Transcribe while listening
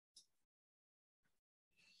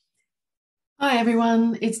Hi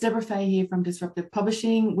everyone, it's Deborah Fay here from Disruptive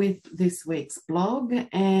Publishing with this week's blog,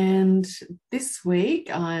 and this week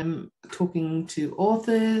I'm talking to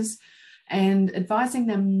authors and advising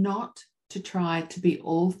them not to try to be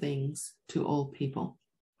all things to all people.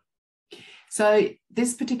 So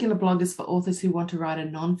this particular blog is for authors who want to write a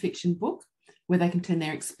nonfiction book where they can turn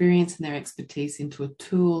their experience and their expertise into a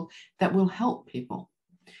tool that will help people.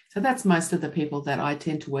 So that's most of the people that I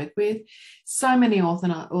tend to work with. So many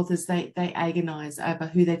authors, they agonize over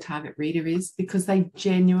who their target reader is because they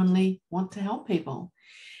genuinely want to help people.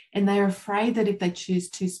 And they're afraid that if they choose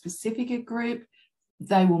too specific a group,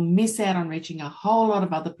 they will miss out on reaching a whole lot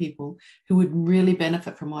of other people who would really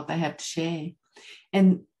benefit from what they have to share.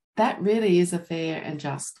 And that really is a fair and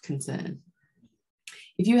just concern.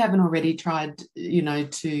 If you haven't already tried,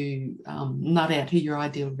 to nut out who your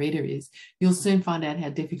ideal reader is, you'll soon find out how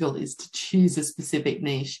difficult it is to choose a specific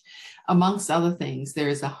niche. Amongst other things, there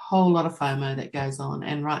is a whole lot of FOMO that goes on,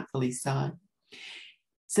 and rightfully so.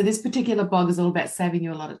 So this particular blog is all about saving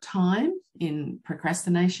you a lot of time in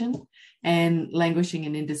procrastination and languishing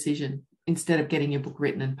in indecision instead of getting your book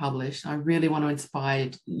written and published. I really want to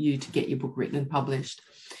inspire you to get your book written and published.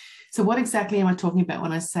 So what exactly am I talking about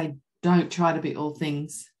when I say don't try to be all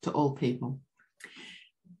things to all people?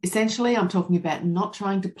 Essentially, I'm talking about not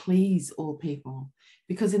trying to please all people,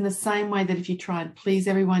 because in the same way that if you try and please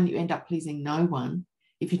everyone, you end up pleasing no one.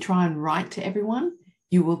 If you try and write to everyone,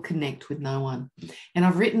 you will connect with no one. And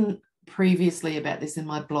I've written previously about this in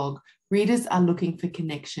my blog. Readers are looking for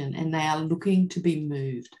connection and they are looking to be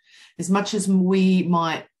moved. As much as we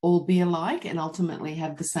might all be alike and ultimately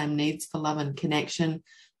have the same needs for love and connection,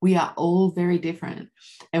 we are all very different,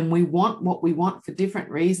 and we want what we want for different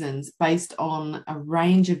reasons based on a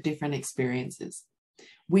range of different experiences.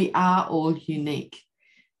 We are all unique.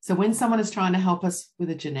 So when someone is trying to help us with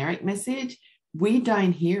a generic message, we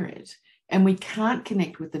don't hear it, and we can't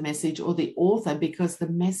connect with the message or the author because the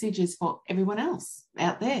message is for everyone else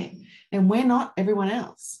out there, and we're not everyone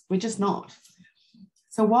else. We're just not.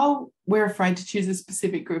 So while we're afraid to choose a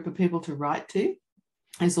specific group of people to write to,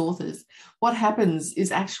 as authors, what happens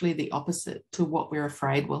is actually the opposite to what we're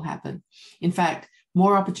afraid will happen. In fact,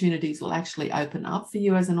 more opportunities will actually open up for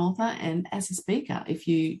you as an author and as a speaker, if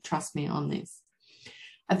you trust me on this.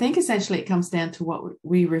 I think essentially it comes down to what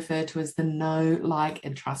we refer to as the know, like,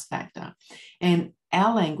 and trust factor. And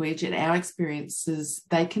our language and our experiences,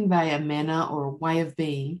 they convey a manner or a way of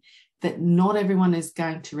being that not everyone is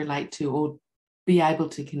going to relate to or be able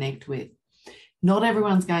to connect with. Not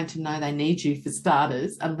everyone's going to know they need you, for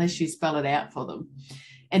starters, unless you spell it out for them.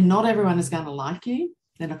 And not everyone is going to like you.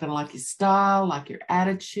 They're not going to like your style, like your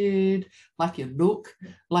attitude, like your look,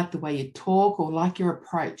 like the way you talk, or like your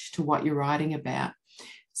approach to what you're writing about.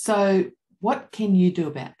 So what can you do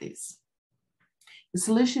about this? The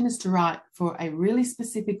solution is to write for a really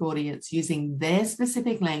specific audience using their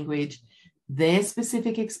specific language, their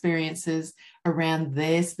specific experiences around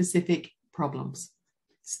their specific problems.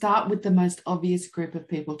 Start with the most obvious group of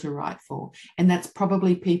people to write for, and that's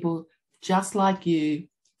probably people just like you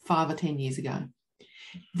 5 or 10 years ago.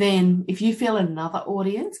 Then, if you feel another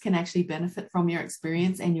audience can actually benefit from your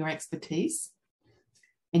experience and your expertise,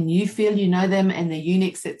 and you feel you know them and their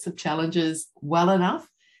unique sets of challenges well enough,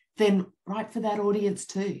 then write for that audience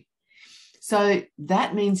too. So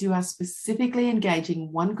that means you are specifically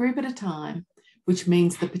engaging one group at a time, which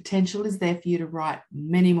means the potential is there for you to write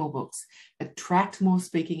many more books, attract more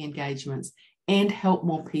speaking engagements, and help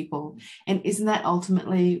more people. And isn't that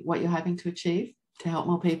ultimately what you're hoping to achieve, to help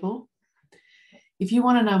more people? If you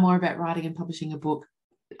want to know more about writing and publishing a book,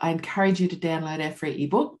 I encourage you to download our free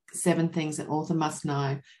ebook, 7 Things an Author Must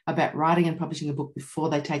Know About Writing and Publishing a Book Before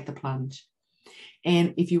They Take the Plunge.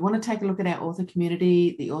 And if you want to take a look at our author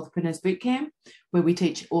community, the Authorpreneurs Bootcamp, where we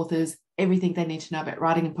teach authors everything they need to know about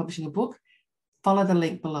writing and publishing a book, follow the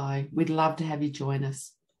link below. We'd love to have you join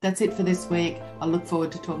us. That's it for this week. I look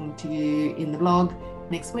forward to talking to you in the blog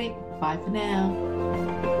next week. Bye for now.